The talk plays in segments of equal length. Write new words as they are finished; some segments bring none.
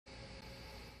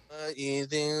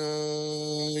إذ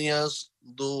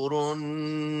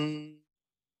يصدرن.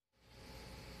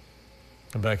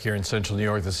 Back here in Central New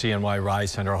York, the CNY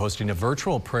Rise Center hosting a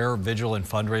virtual prayer, vigil, and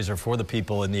fundraiser for the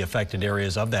people in the affected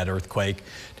areas of that earthquake.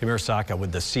 Tamir Saka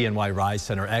with the CNY Rise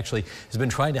Center actually has been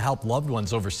trying to help loved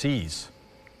ones overseas.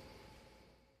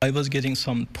 I was getting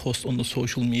some posts on the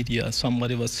social media.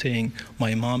 Somebody was saying,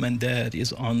 my mom and dad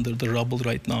is under the rubble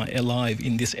right now, alive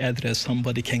in this address.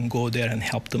 Somebody can go there and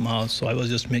help them out. So I was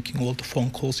just making all the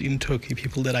phone calls in Turkey,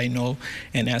 people that I know,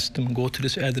 and asked them, go to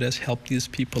this address, help these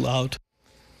people out.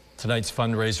 Tonight's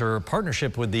fundraiser, a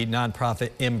partnership with the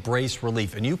nonprofit Embrace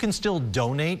Relief, and you can still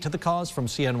donate to the cause from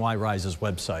CNY Rise's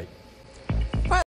website.